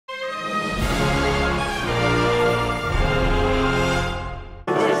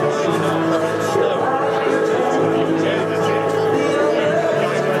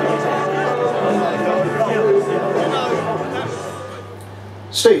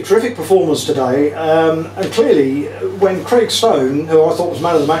Steve, terrific performance today, and clearly when Craig Stone, who I thought was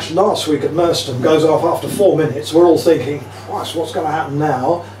man of the match last week at Merstham, goes off after 4 minutes, we're all thinking, Christ, what's going to happen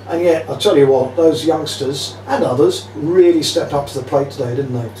now? And yet, I'll tell you what, those youngsters and others really stepped up to the plate today,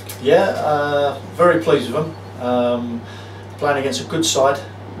 didn't they? Yeah, very pleased with them. Playing against a good side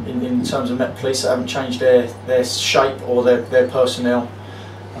in terms of Met Police that haven't changed their shape or their personnel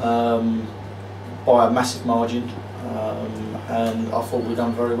by a massive margin. And I thought we'd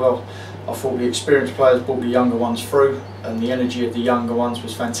done very well. I thought the experienced players brought the younger ones through, and the energy of the younger ones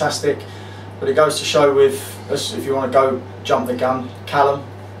was fantastic. But it goes to show with us, if you want to go jump the gun, Callum,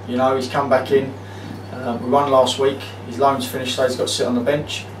 you know, he's come back in. We won last week. His loan's finished, so he's got to sit on the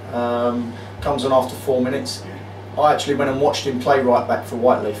bench. Comes on after 4 minutes. I actually went and watched him play right back for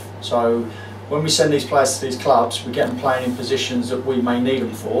Whiteleaf. So when we send these players to these clubs, we get them playing in positions that we may need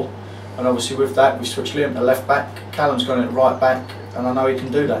them for. And obviously with that, we switched Liam to left back, Callum's gone at right back, and I know he can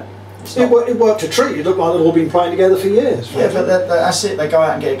do that. It worked a treat. It looked like they've all been playing together for years. Yeah, but that's it. They go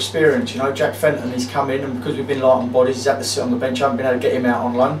out and get experience. You know, Jack Fenton, he's come in, and because we've been light on bodies, he's had to sit on the bench. I haven't been able to get him out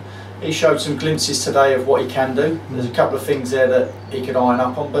on loan. He showed some glimpses today of what he can do. There's a couple of things there that he could iron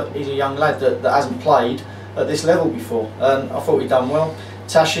up on, but he's a young lad that hasn't played at this level before, and I thought he'd done well.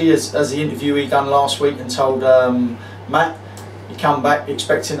 Tashi, as the interview he done last week and told Matt, he come back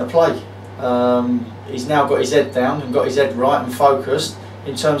expecting to play. He's now got his head down and got his head right and focused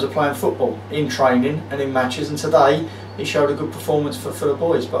in terms of playing football, in training and in matches, and today he showed a good performance for the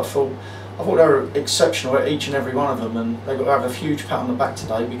boys. But I thought they were exceptional at each and every one of them, and they've got to have a huge pat on the back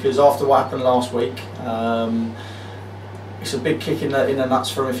today, because after what happened last week, it's a big kick in the nuts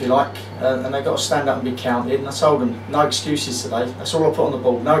for them, if you like, and they've got to stand up and be counted. And I told them, no excuses today. That's all I put on the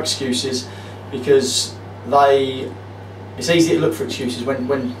board, no excuses, because it's easy to look for excuses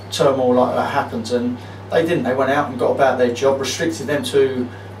when turmoil like that happens, and they didn't. They went out and got about their job, restricted them to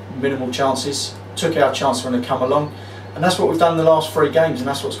minimal chances, took our chance when they come along, and that's what we've done in the last 3 games, and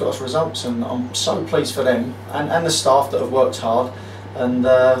that's what's got us results. And I'm so pleased for them and the staff that have worked hard, and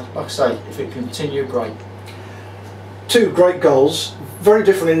like I say, if it can continue, great. 2 great goals, very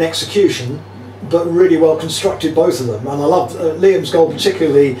different in execution, but really well constructed, both of them. And I loved Liam's goal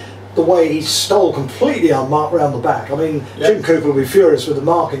particularly, the way he stole completely unmarked round the back. I mean, yep. Jim Cooper will be furious with the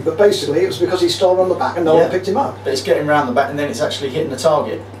marking, but basically it was because he stole around the back and no one picked him up. But it's getting round the back, and then it's actually hitting the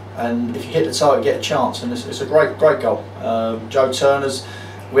target. And if you hit the target, you get a chance, and it's a great goal. Joe Turner's,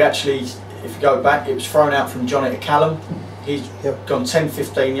 we actually, if you go back, it was thrown out from Johnny to Callum. He's gone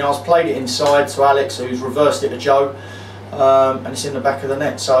 10-15 yards, played it inside to Alex, who's reversed it to Joe, and it's in the back of the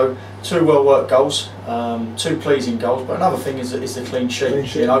net. So 2 well worked goals, 2 pleasing goals. But another thing is the clean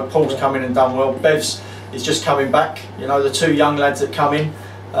sheet. You know, Paul's come in and done well. Bev's is just coming back. You know, the 2 young lads that come in.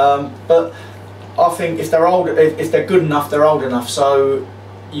 But I think if they're old, if they're good enough, they're old enough. So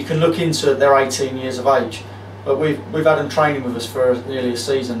you can look into their 18 years of age. But we've had them training with us for nearly a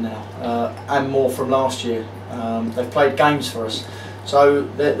season now, and more from last year. They've played games for us, so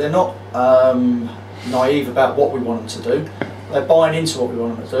they're not naive about what we want them to do. They're buying into what we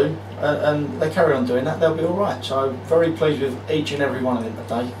want them to do, and they carry on doing that. They'll be all right. So very pleased with each and every one of them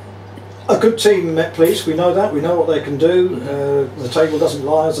today. A good team, Met Police. We know that. We know what they can do. The table doesn't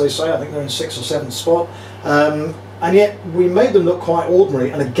lie, as they say. I think they're in 6th or 7th spot. And yet we made them look quite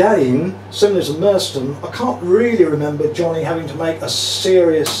ordinary, and again, similar to Merstham, I can't really remember Johnny having to make a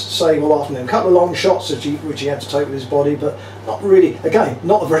serious save all afternoon. A couple of long shots which he had to take with his body, but not really, again,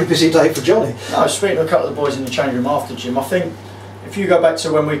 not a very busy day for Johnny. No, speaking to a couple of the boys in the change room after, Jim, I think if you go back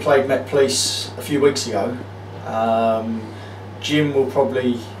to when we played Met Police a few weeks ago, Jim will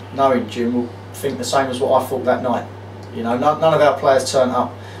probably, knowing Jim, will think the same as what I thought that night. You know, none of our players turned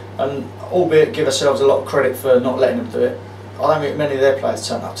up. And albeit give ourselves a lot of credit for not letting them do it, I don't think many of their players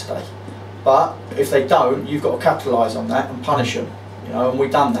turn up today. But if they don't, you've got to capitalise on that and punish them. You know, and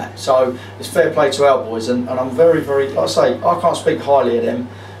we've done that. So it's fair play to our boys, and I'm very, like I say, I can't speak highly of them,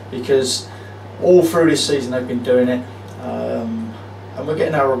 because all through this season they've been doing it, and we're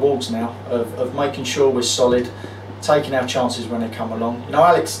getting our rewards now of making sure we're solid, taking our chances when they come along. You know,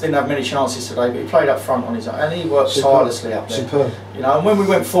 Alex didn't have many chances today, but he played up front on his own, and he worked tirelessly up there. Superb. You know, and when we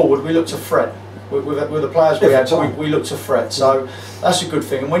went forward, we looked to threat. With the players we had, we looked to threat. So that's a good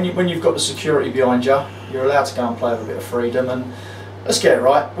thing. And when you've got the security behind you, you're allowed to go and play with a bit of freedom. And let's get it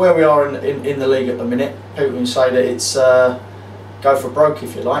right. Where we are in the league at the minute, people can say that it's go for broke,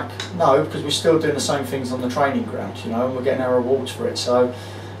 if you like. No, because we're still doing the same things on the training ground, you know, and we're getting our rewards for it. So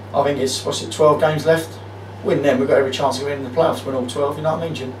I think it's, 12 games left? Win them, we've got every chance of winning the playoffs, win all 12, you know what I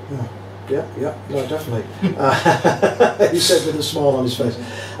mean, Jim? Yeah, no, definitely. He said with a smile on his face.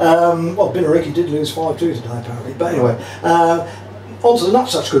 Well, Binaricky did lose 5-2 today, apparently. But anyway, On to the not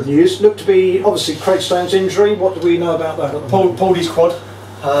such good news. Looked to be obviously Craig Stone's injury. What do we know about that? At the moment? Pulled his quad.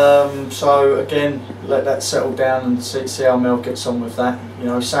 So again, let that settle down and see how Mel gets on with that. You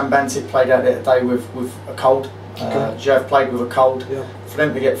know, Sam Bantic played out there today with a cold. Jav played with a cold. Yeah. For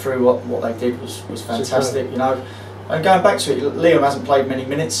them to get through what they did was fantastic. You know, and going back to it, Liam hasn't played many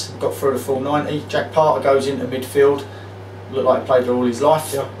minutes. Got through the full 90. Jack Parter goes into midfield. Looked like he played there all his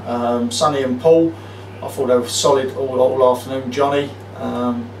life. Yeah. Sonny and Paul, I thought they were solid all afternoon. Johnny,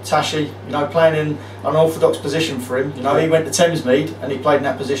 Tashi, you know, playing in an orthodox position for him. You know, he went to Thamesmead and he played in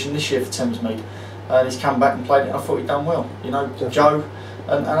that position this year for Thamesmead, and he's come back and played it. I thought he'd done well. You know, definitely. Joe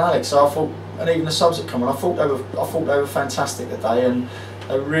and Alex. So I thought, and even the subs that come on, I thought they were fantastic today, and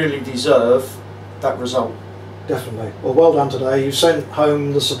they really deserve that result. Definitely. Well done today. You sent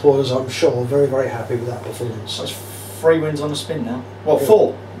home the supporters, I'm sure, very, very happy with that performance. So it's 3 wins on the spin now. Well,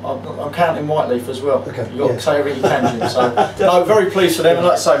 4. I'm counting Whiteleaf as well. Okay. You've got to say everything you can, Jim. So, no, very pleased for them. And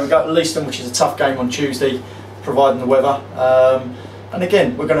like I say, we've got Leiston, which is a tough game on Tuesday, providing the weather. And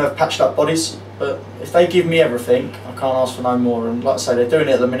again, we're going to have patched up bodies. But if they give me everything, I can't ask for no more. And like I say, they're doing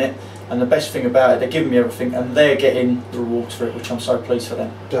it at the minute. And the best thing about it, they're giving me everything, and they're getting the rewards for it, which I'm so pleased for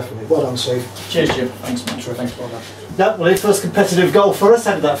them. Definitely. Well done, Steve. Cheers, Jim. Thanks, mate. Thanks, well done. That was his first competitive goal for us.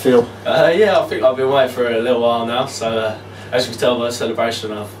 How did that feel? Yeah, I think I've been waiting for a little while now. So as you can tell by the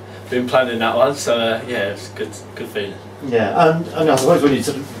celebration, I've been planning that one. So yeah, it's good feeling. Yeah, and I suppose when you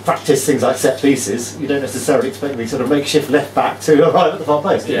sort of practice things like set pieces, you don't necessarily expect the sort of makeshift left back to arrive at the far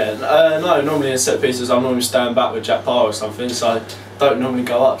post. Yeah, no, normally in set pieces I'm normally standing back with Jack Parr or something, so I don't normally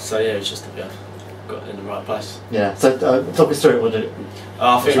go up. So yeah, it's just to be got in the right place. Yeah. So talk us through it. What did it?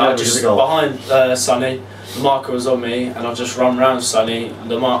 I think I just behind Sonny, the marker was on me, and I've just run round Sonny.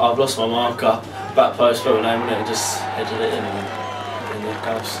 I've lost my marker, back post, put my name on it, and just headed it in. And it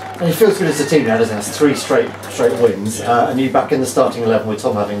goes. And it feels good as a team now, doesn't it? It's 3 straight wins, and you're back in the starting 11 with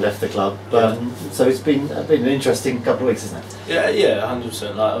Tom having left the club. So it's been an interesting couple of weeks, isn't it? Yeah,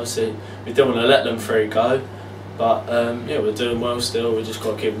 100%. Like obviously, we don't want to let them 3 go, but yeah, we're doing well still. We just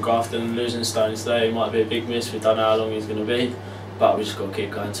got to keep them grafting. Losing Stone today, it might be a big miss. We don't know how long he's going to be, but we just got to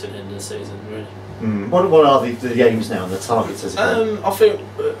keep going to the end of the season, really. What are the aims now and the targets as I think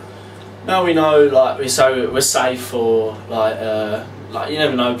now we know, like we're safe for like you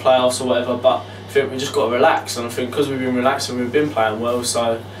never know, playoffs or whatever, but I think we just got to relax, and I think because we've been relaxing, we've been playing well,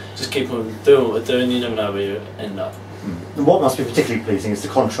 so just keep on doing what we're doing. You never know where you end up. And what must be particularly pleasing is the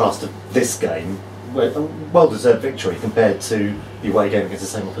contrast of this game, a well-deserved victory compared to the away game against the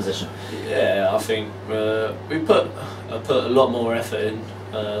same opposition. Yeah, I think we put a lot more effort in.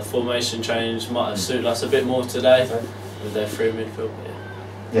 Formation change might have suited us a bit more today with their 3 midfield.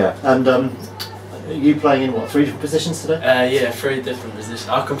 Yeah, and are you playing in what, 3 different positions today? Yeah, 3 different positions.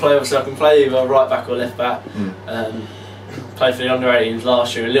 I can play either right back or left back. Played for the under 18s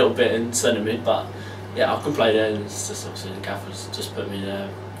last year a little bit in centre mid, but yeah, I can play there. And it's just obviously the gaffers just put me there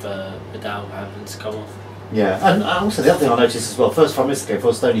for Vidal having to come off. Yeah, and also the other thing I noticed as well, first 5 minutes ago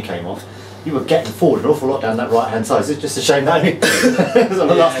before Stoney came off, you were getting forward an awful lot down that right hand side. It's just a shame that only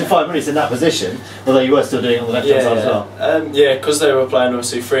the last 5 minutes in that position, although you were still doing it on the left hand side as well. Yeah, because they were playing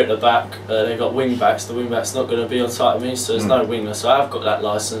obviously 3 at the back, they got wing backs. The wing back's not going to be on side of me, so there's no winger. So I've got that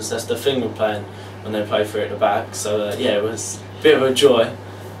licence. That's the thing we're playing when they play 3 at the back. So yeah, it was a bit of a joy.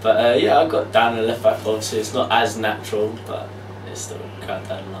 But yeah, I got down the left back. Obviously, it's not as natural, but it's still going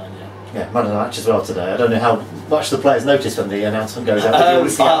down the line. Yeah, man of the match as well today. I don't know how much the players noticed when the announcement goes out.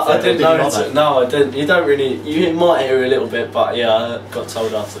 I didn't notice it. No, I didn't. You don't really. You might hear a little bit, but yeah, I got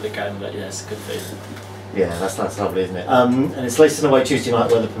told after the game. But yeah, it's a good feeling. Yeah, that's lovely, isn't it? And it's Leiston away Tuesday night,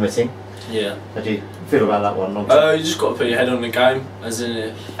 weather permitting. Yeah. How do you feel about that one? You just got to put your head on the game. As in,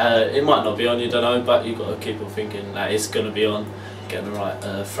 it might not be on. You don't know, but you got to keep on thinking that it's going to be on. Getting the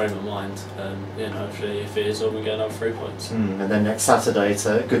right frame of mind, and hopefully if it is on, we get another 3 points. And then next Saturday, it's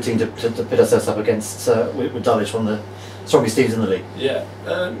a good team to pit ourselves up against with Dulwich, one of the strongest teams in the league. Yeah,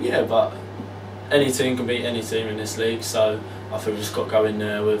 yeah, but any team can beat any team in this league, so I think we've just got to go in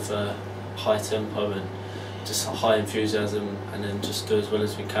there with high tempo and just high enthusiasm, and then just do as well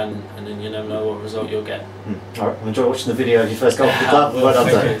as we can, and then you never know what result you'll get. All right, enjoy watching the video of your first goal for the club. Well done,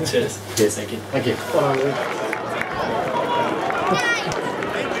 thank you. Cheers. Cheers. Thank you. Thank you.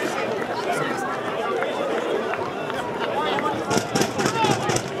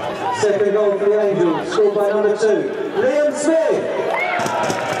 Second goal for the Angels, scored by number 2, Liam Smith.